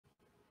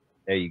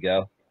There you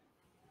go.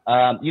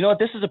 You know what?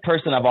 This is a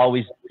person I've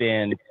always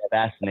been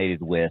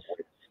fascinated with,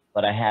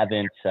 but I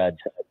haven't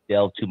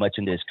delved too much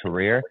into his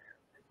career.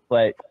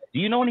 But do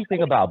you know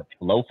anything about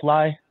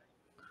Blowfly?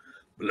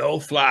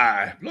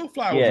 Blowfly was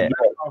a Yeah,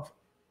 knockoff.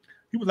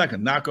 He was like a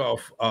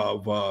knockoff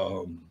of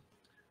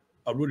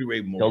Rudy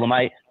Ray Moore.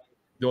 Dolomite.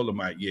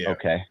 Dolomite, yeah.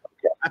 Okay.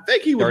 I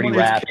think he was Dirty one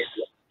of his. raps.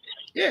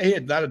 Yeah, he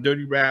had a lot of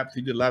dirty raps.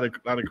 He did a lot of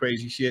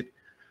crazy shit.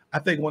 I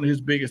think one of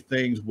his biggest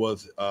things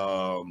was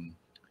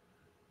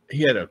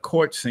he had a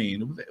court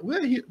scene.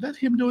 That's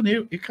him doing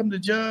here. Here come the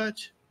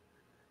judge.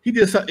 He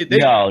did something.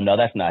 No,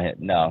 that's not him.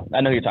 No,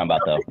 I know who you're talking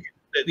about though.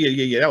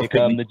 Yeah. That was Here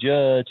come Pygmy. the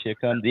judge. Here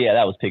comes. Yeah,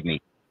 that was Pygmy.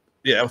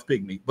 Yeah, that was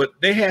Pygmy. But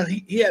he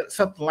had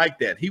something like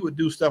that. He would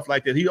do stuff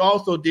like that. He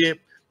also did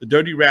the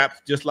dirty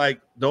raps, just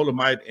like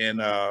Dolomite and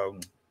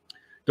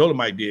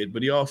Dolomite did.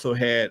 But he also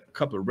had a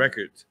couple of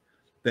records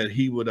that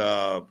he would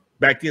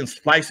back then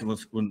splicing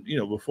was when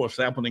before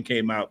sampling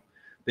came out.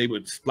 They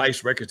would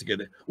splice records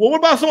together. Well, what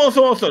about so and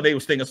so and so? They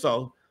would sing a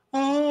song,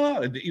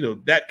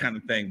 that kind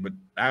of thing. But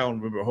I don't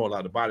remember a whole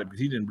lot about it because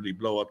he didn't really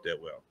blow up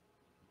that well.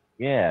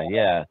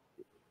 Yeah.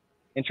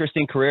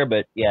 Interesting career,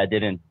 but yeah, it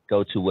didn't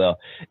go too well.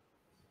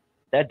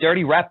 That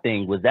dirty rap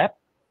thing was that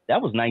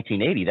was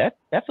 1980.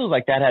 That feels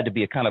like that had to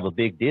be a kind of a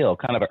big deal,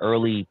 kind of an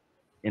early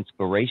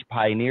inspiration,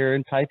 pioneer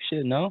and type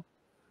shit. No,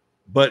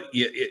 but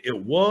yeah, it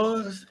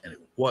was and it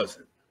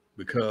wasn't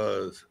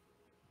because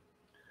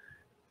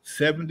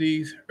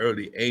 70s,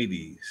 early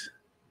 80s,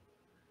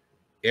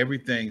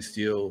 everything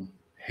still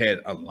had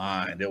a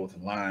line. There was a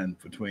line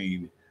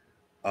between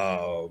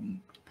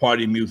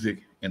party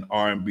music and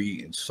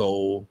R&B and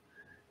soul.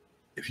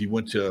 If you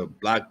went to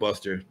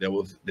Blockbuster,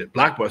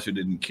 Blockbuster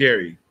didn't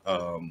carry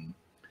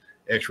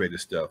X-rated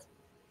stuff.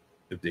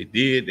 If they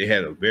did, they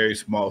had a very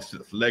small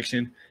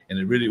selection, and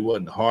it really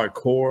wasn't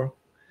hardcore.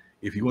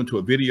 If you went to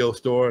a video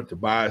store to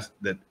buy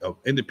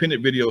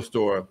independent video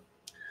store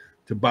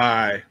to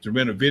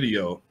rent a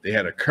video, they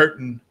had a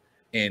curtain,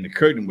 and the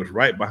curtain was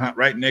right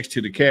next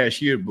to the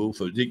cashier booth,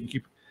 so you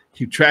can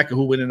keep track of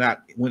who went in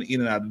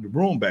and out of the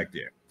room back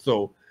there.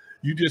 So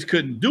you just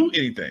couldn't do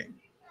anything,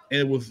 and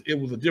it was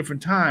a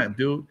different time,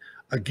 dude.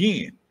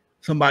 Again,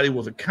 somebody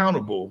was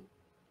accountable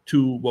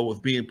to what was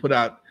being put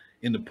out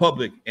in the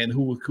public and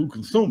who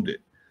consumed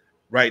it.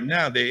 Right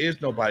now, there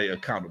is nobody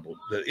accountable.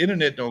 The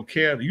internet don't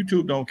care. The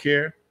YouTube don't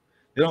care.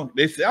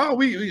 They say, oh,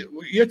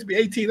 you have to be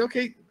 18.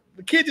 Okay,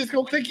 the kid just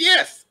gonna click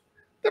yes.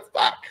 The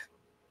fuck.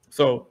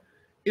 So,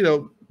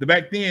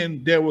 back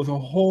then there was a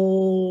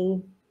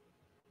whole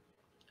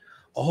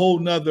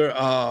nother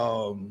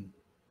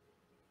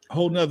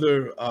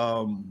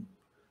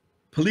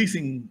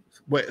policing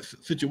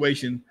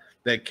situation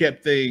that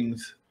kept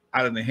things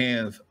out of the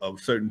hands of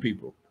certain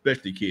people,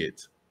 especially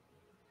kids.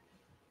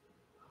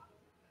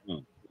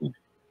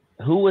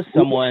 Who was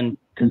someone,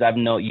 because I've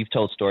known you've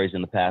told stories in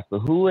the past,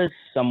 but who is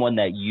someone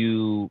that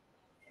you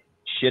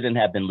shouldn't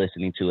have been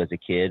listening to as a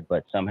kid,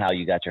 but somehow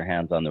you got your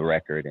hands on the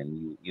record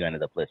and you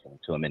ended up listening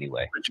to him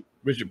anyway?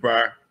 Richard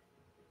Pryor.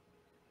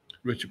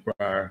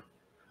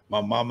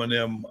 My mom and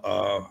them,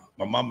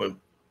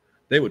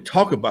 they would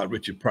talk about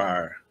Richard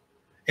Pryor.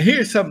 And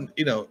here's something,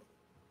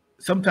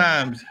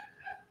 sometimes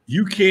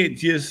you can't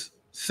just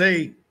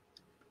say,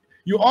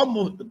 you're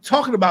almost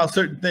talking about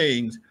certain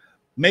things,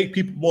 make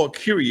people more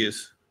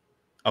curious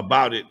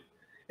about it,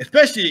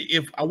 especially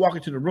if I walk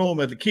into the room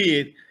as a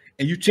kid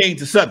and you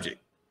change the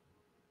subject.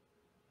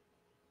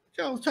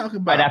 Y'all was talking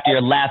about right after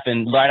you're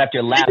laughing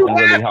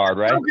really hard,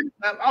 right?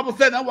 All of a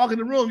sudden I walk in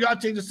the room, y'all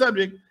change the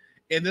subject,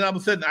 and then all of a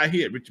sudden I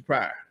hear Richard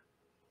Pryor.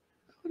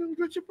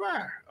 Richard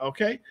Pryor,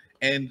 okay?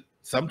 And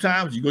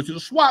sometimes you go to the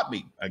swap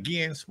meet.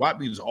 Again,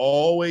 swap meet has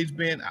always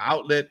been an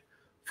outlet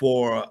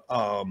for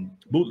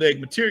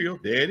bootleg material.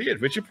 There it is,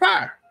 Richard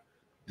Pryor.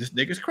 This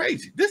nigga's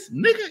crazy. This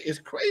nigga is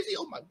crazy.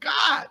 Oh my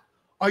God.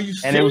 Are you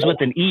serious? And it was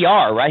with an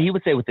ER, right? He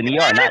would say with an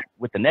ER, not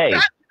with an A.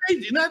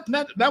 Not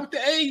with the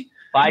A.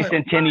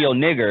 Bicentennial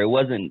nigger. It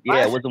wasn't,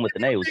 it wasn't with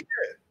an A. It was...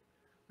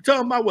 We're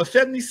talking about what,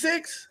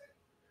 76?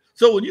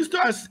 So when you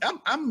start,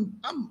 I'm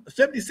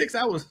 76,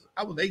 I was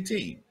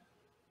 18.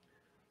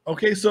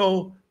 Okay,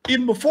 so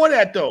even before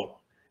that though,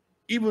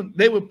 even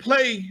they would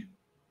play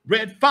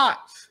Red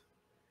Fox.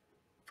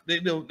 They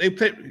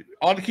play,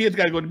 all the kids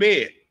gotta go to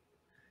bed.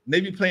 And they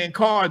be playing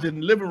cards in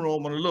the living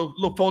room on a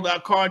little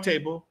fold-out card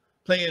table,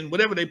 playing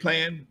whatever they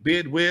playing,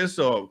 bid whist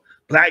or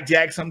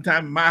blackjack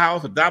sometime in my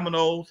house or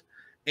dominoes.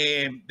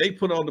 And they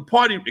put on the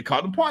party, they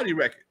call them party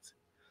records.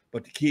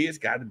 But the kids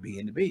got to be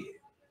in the bed.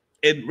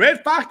 And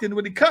Red Fox didn't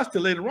really cuss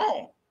till later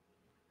on.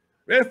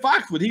 Red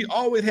Fox, he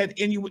always had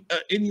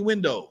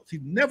innuendos. He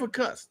never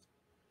cussed.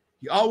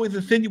 He always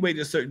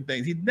insinuated certain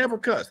things. He never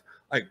cussed.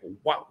 Like,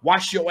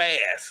 wash your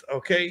ass,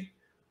 okay?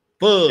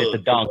 Fudge. It's a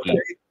donkey.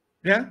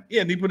 Okay?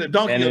 Yeah, and he put a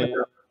donkey on it.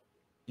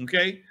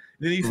 Okay?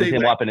 Then he say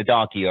him whopping a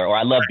donkey, or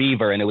I love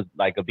beaver, and it was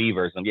like a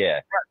beaver or something. Yeah.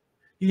 Right.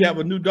 He have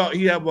a new dog.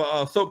 He have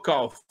a soap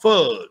called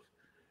Fudge.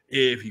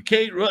 If you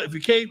can't rub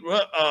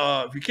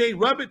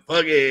it,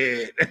 fuck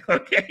it.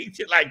 Okay,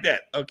 shit like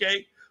that.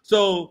 Okay,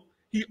 so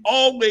he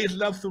always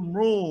left some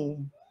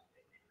room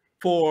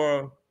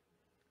for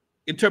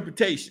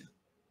interpretation.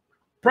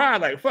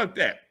 Pride, like, fuck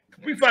that.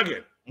 We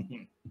fucking.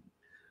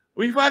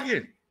 We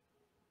fucking.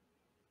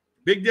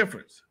 Big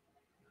difference.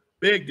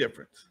 Big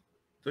difference.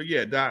 So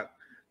yeah, Doc,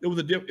 it was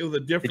a different.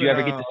 Did you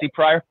ever get to see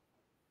Pryor?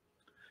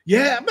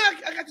 Yeah, man,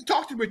 I got to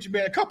talk to Richard,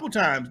 man, a couple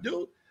times,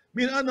 dude.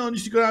 Me and Unknown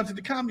used to go down to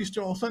the Comedy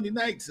Store on Sunday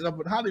nights up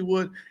in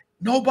Hollywood.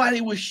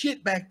 Nobody was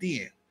shit back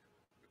then.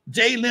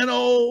 Jay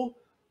Leno,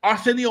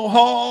 Arsenio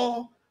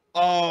Hall,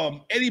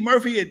 Eddie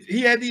Murphy,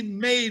 he hadn't even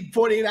made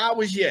 48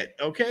 Hours yet,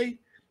 okay?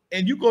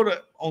 And you go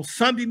to on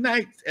Sunday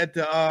nights at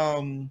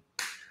the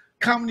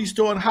Comedy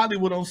Store in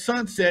Hollywood on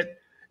Sunset,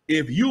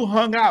 if you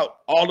hung out,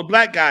 all the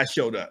black guys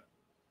showed up.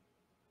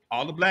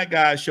 All the black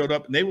guys showed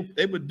up, and they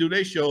would do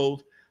their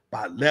shows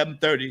by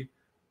 11:30,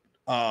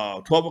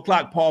 12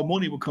 o'clock. Paul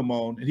Mooney would come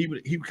on, and he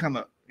would kind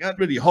of not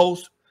really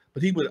host,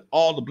 but he would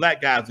all the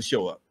black guys to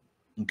show up.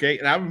 Okay,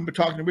 and I remember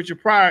talking to Richard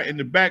Pryor in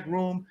the back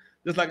room,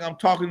 just like I'm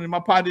talking to my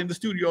partner in the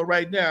studio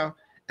right now.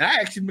 And I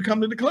actually been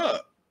coming to the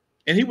club,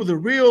 and he was a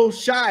real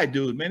shy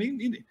dude, man.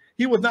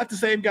 He was not the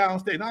same guy on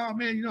stage. Oh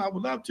man, you know I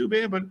would love to,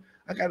 man, but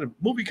I got a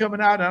movie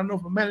coming out. And I don't know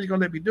if my manager's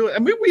gonna let me do it. I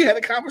mean, we had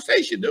a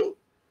conversation, dude,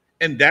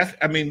 and that's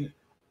I mean.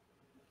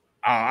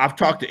 I've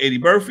talked to Eddie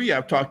Murphy.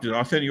 I've talked to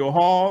Arsenio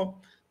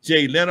Hall,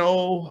 Jay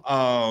Leno.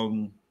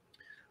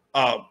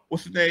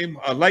 What's his name?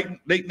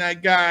 Late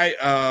night guy.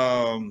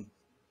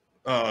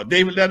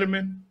 David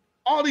Letterman.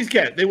 All these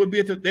cats. They would be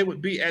at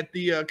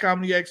the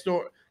Comedy X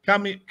store,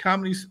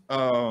 comedy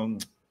store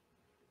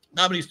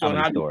in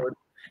Hollywood.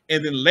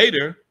 And then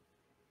later,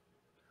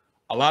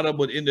 a lot of them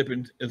would end up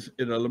in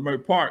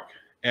Leimert Park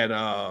at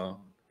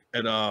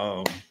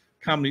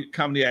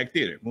Comedy Act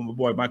Theater with my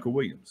boy Michael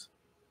Williams.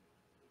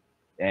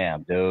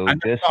 Damn,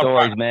 dude. Good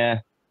stories,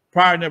 man.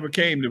 Pryor never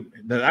came to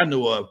that I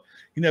know of.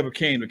 He never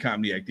came to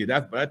Comedy Act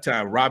Theater. By that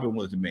time, Robin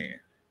was the man,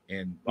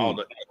 and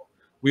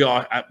we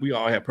all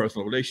had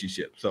personal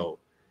relationships. So,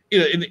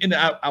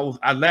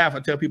 I laugh. I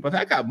tell people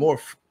I got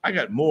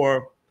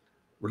more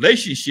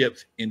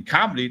relationships in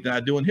comedy than I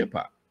do in hip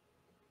hop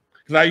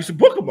because I used to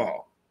book them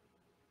all.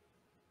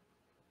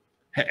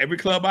 Every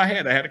club I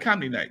had a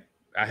comedy night.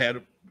 I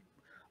had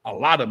a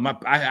lot of my.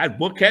 I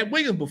booked Cat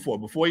Williams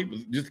before he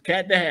was just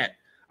Cat the Hat.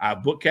 I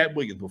booked Cat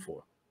Williams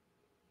before.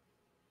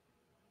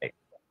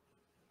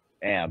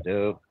 Damn,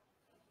 dude.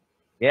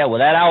 Yeah, well,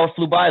 that hour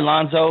flew by,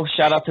 Lonzo.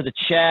 Shout out to the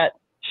chat.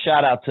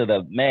 Shout out to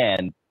the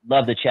man.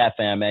 Love the chat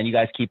fam, man. You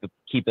guys keep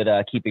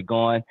it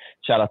going.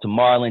 Shout out to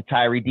Marlon,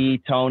 Tyree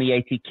D, Tony,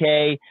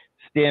 ATK,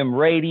 STEM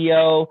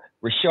Radio,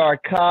 Rashard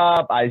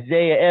Cobb,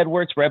 Isaiah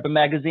Edwards, Reppin'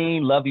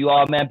 Magazine. Love you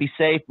all, man. Be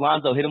safe.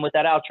 Lonzo, hit him with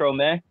that outro,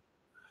 man.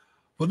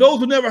 For those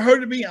who never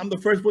heard of me, I'm the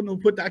first one who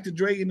put Dr.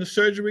 Dre in the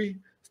surgery.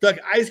 Stuck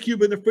Ice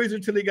Cube in the freezer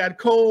until he got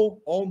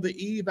cold on the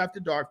eve after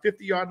dark,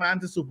 50-yard line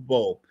to Super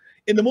Bowl.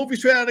 In the movie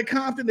Straight Outta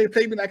Compton, they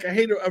played me like a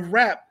hater of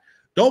rap.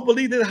 Don't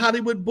believe that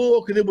Hollywood bull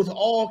because it was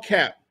all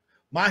cap.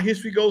 My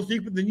history goes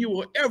deeper than you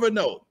will ever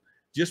know.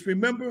 Just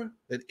remember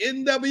that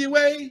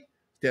N.W.A.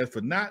 stands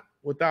for Not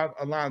Without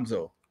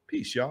Alonzo.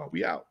 Peace, y'all.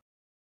 We out.